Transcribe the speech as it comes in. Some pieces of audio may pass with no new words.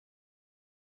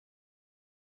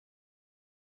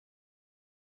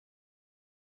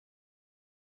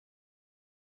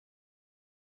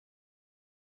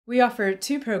We offer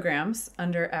two programs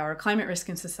under our Climate Risk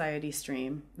and Society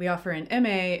stream. We offer an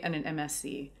MA and an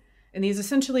MSc, and these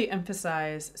essentially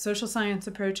emphasize social science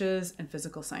approaches and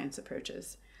physical science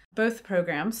approaches. Both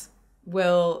programs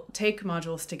will take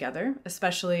modules together,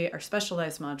 especially our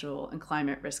specialized module in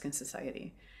Climate Risk and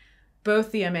Society.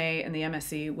 Both the MA and the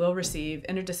MSc will receive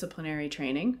interdisciplinary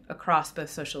training across both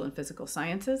social and physical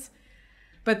sciences,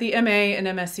 but the MA and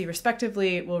MSc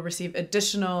respectively will receive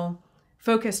additional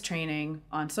focused training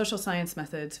on social science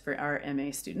methods for our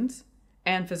MA students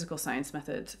and physical science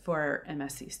methods for our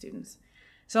MSc students.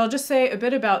 So I'll just say a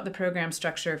bit about the program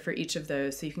structure for each of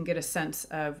those so you can get a sense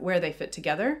of where they fit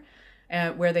together,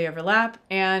 where they overlap,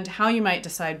 and how you might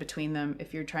decide between them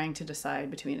if you're trying to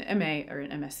decide between an MA or an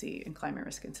MSc in Climate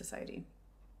Risk and Society.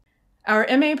 Our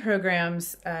MA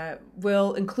programs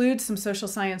will include some social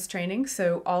science training,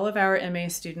 so all of our MA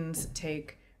students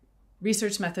take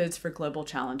research methods for global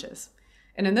challenges.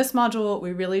 And in this module,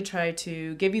 we really try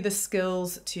to give you the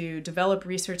skills to develop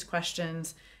research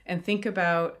questions and think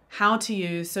about how to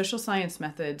use social science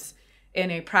methods in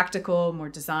a practical, more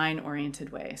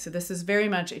design-oriented way. So this is very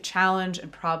much a challenge and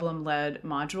problem-led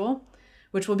module,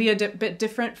 which will be a bit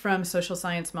different from social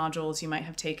science modules you might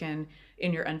have taken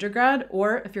in your undergrad,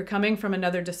 or if you're coming from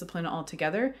another discipline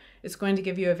altogether, it's going to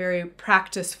give you a very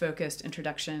practice-focused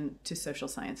introduction to social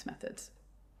science methods.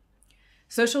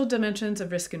 Social Dimensions of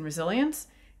Risk and Resilience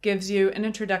gives you an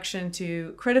introduction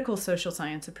to critical social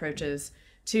science approaches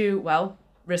to, well,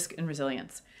 risk and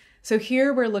resilience. So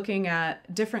here we're looking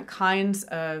at different kinds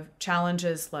of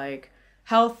challenges like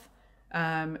health,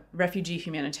 refugee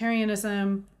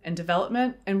humanitarianism, and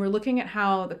development, and we're looking at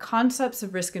how the concepts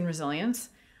of risk and resilience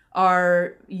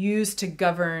are used to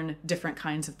govern different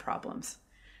kinds of problems.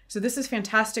 So this is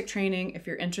fantastic training if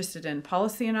you're interested in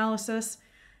policy analysis,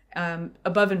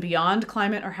 above and beyond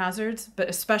climate or hazards, but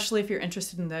especially if you're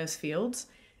interested in those fields.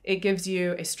 It gives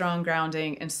you a strong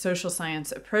grounding in social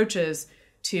science approaches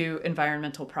to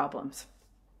environmental problems.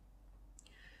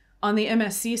 On the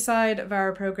MSc side of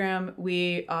our program,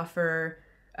 we offer,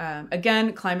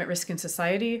 again, Climate Risk and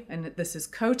Society, and this is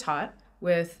co-taught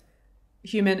with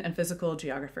human and physical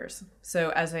geographers.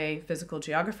 So as a physical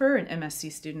geographer, an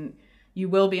MSc student, you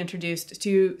will be introduced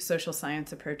to social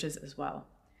science approaches as well.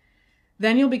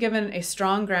 Then you'll be given a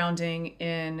strong grounding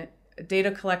in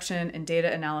data collection and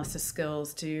data analysis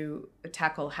skills to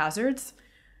tackle hazards,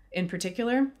 in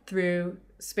particular through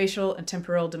spatial and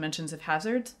temporal dimensions of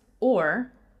hazards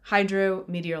or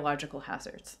hydrometeorological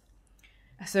hazards.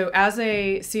 So as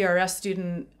a CRS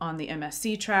student on the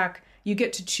MSc track, you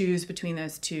get to choose between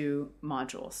those two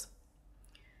modules.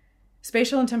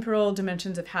 Spatial and temporal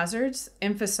dimensions of hazards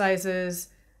emphasizes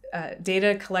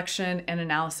data collection and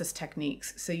analysis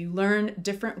techniques. So you learn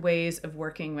different ways of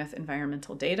working with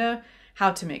environmental data,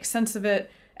 how to make sense of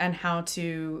it, and how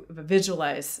to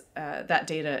visualize that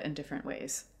data in different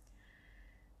ways.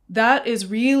 That is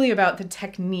really about the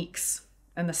techniques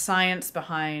and the science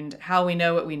behind how we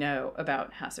know what we know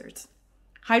about hazards.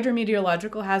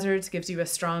 Hydrometeorological hazards gives you a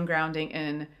strong grounding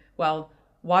in, well,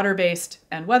 water-based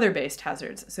and weather-based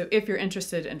hazards. So if you're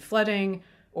interested in flooding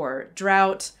or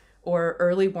drought or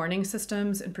early warning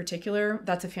systems in particular,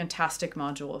 that's a fantastic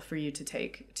module for you to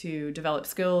take to develop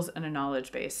skills and a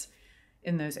knowledge base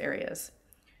in those areas.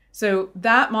 So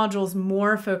that module is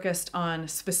more focused on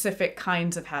specific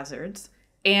kinds of hazards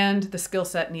and the skill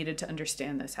set needed to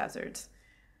understand those hazards.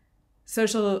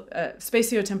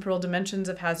 Spatiotemporal dimensions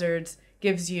of hazards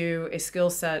gives you a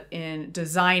skill set in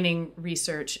designing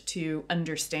research to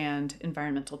understand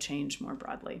environmental change more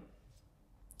broadly.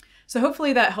 So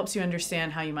hopefully that helps you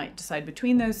understand how you might decide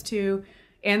between those two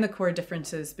and the core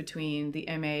differences between the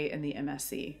MA and the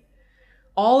MSc.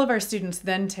 All of our students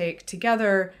then take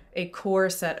together a core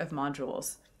set of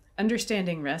modules: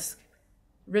 understanding risk,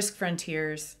 risk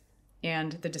frontiers,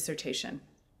 and the dissertation.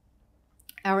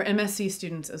 Our MSc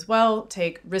students as well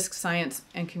take risk science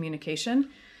and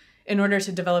communication in order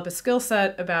to develop a skill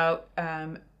set about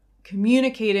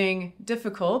communicating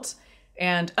difficult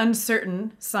and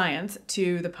uncertain science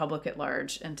to the public at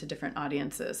large and to different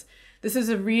audiences. This is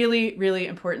a really, really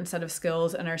important set of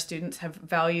skills, and our students have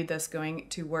valued this going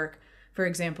to work, for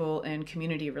example, in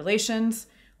community relations,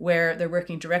 where they're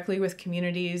working directly with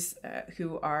communities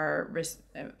who are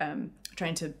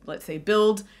trying to, let's say,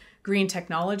 build green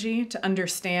technology to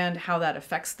understand how that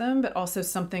affects them, but also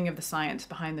something of the science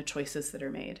behind the choices that are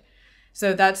made.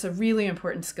 So that's a really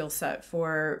important skill set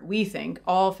for, we think,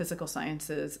 all physical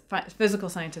scientists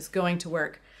going to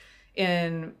work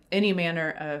in any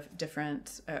manner of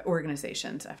different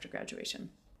organizations after graduation.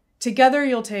 Together,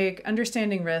 you'll take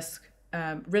understanding risk,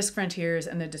 risk frontiers,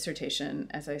 and the dissertation,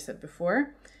 as I said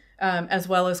before. as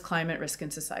well as climate risk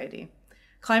in society.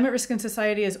 Climate risk in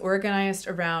society is organized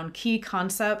around key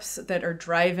concepts that are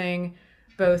driving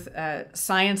both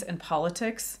science and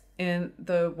politics in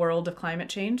the world of climate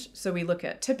change. So we look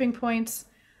at tipping points,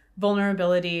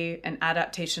 vulnerability, and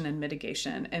adaptation and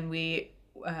mitigation. And we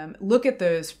look at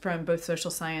those from both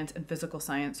social science and physical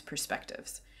science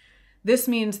perspectives. This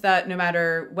means that no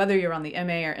matter whether you're on the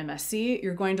MA or MSc,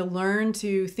 you're going to learn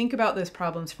to think about those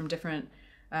problems from different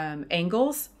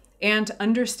angles and to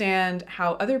understand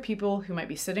how other people who might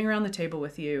be sitting around the table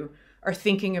with you are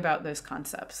thinking about those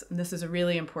concepts. And this is a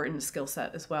really important skill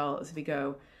set as well as we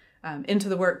go into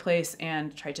the workplace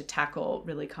and try to tackle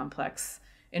really complex,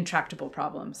 intractable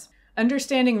problems.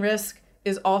 Understanding risk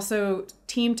is also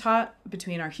team taught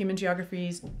between our human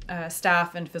geography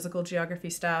staff and physical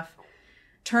geography staff.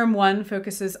 Term 1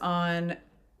 focuses on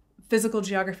physical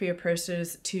geography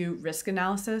approaches to risk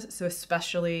analysis, so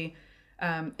especially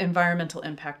environmental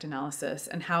impact analysis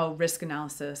and how risk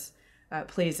analysis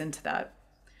plays into that.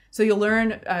 So you'll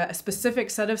learn a specific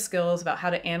set of skills about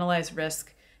how to analyze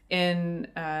risk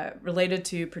related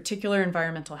to particular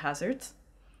environmental hazards.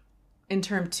 In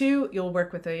term 2, you'll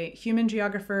work with a human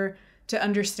geographer to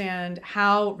understand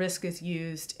how risk is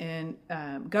used in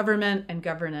government and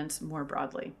governance more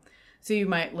broadly. So you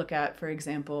might look at, for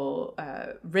example,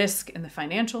 risk in the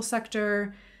financial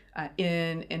sector,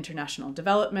 in international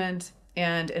development,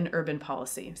 and in urban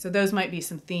policy. So those might be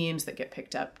some themes that get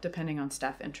picked up depending on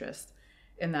staff interest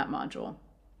in that module.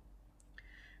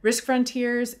 Risk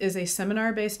Frontiers is a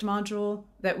seminar-based module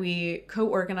that we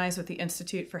co-organize with the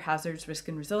Institute for Hazards, Risk,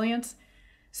 and Resilience.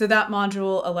 So that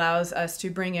module allows us to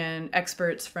bring in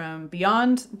experts from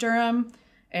beyond Durham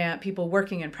and people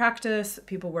working in practice,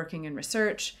 people working in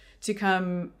research, to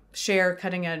come share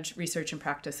cutting-edge research and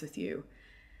practice with you.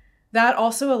 That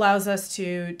also allows us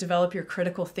to develop your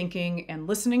critical thinking and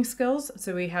listening skills.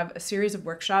 So we have a series of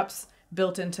workshops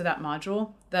built into that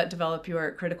module that develop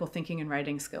your critical thinking and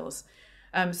writing skills.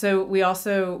 So we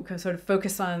also sort of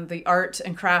focus on the art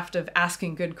and craft of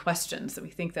asking good questions. So we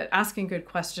think that asking good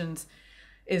questions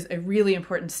is a really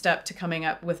important step to coming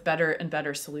up with better and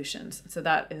better solutions. So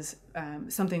that is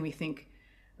something we think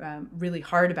really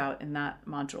hard about in that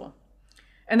module.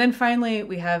 And then finally,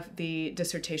 we have the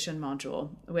dissertation module,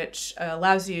 which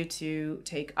allows you to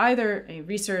take either a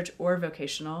research or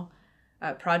vocational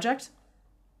project.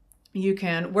 You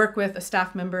can work with a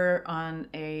staff member on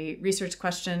a research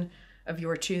question of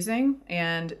your choosing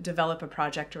and develop a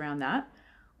project around that.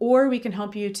 Or we can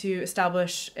help you to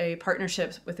establish a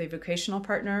partnership with a vocational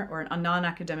partner or a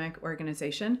non-academic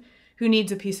organization who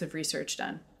needs a piece of research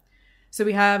done. So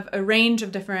we have a range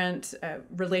of different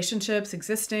relationships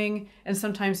existing, and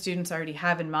sometimes students already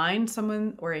have in mind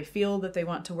someone or a field that they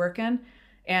want to work in,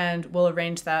 and will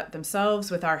arrange that themselves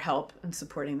with our help in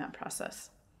supporting that process.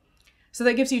 So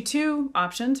that gives you two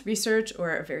options, research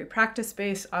or a very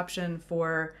practice-based option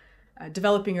for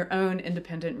developing your own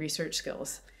independent research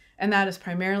skills. And that is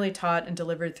primarily taught and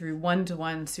delivered through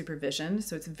one-to-one supervision.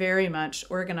 So it's very much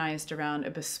organized around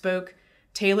a bespoke,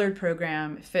 tailored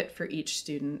program fit for each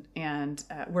student and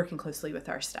working closely with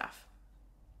our staff.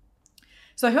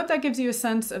 So I hope that gives you a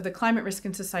sense of the Climate Risk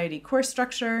in Society course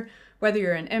structure. Whether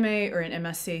you're an MA or an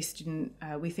MSc student,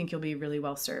 we think you'll be really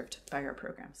well served by our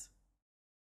programs.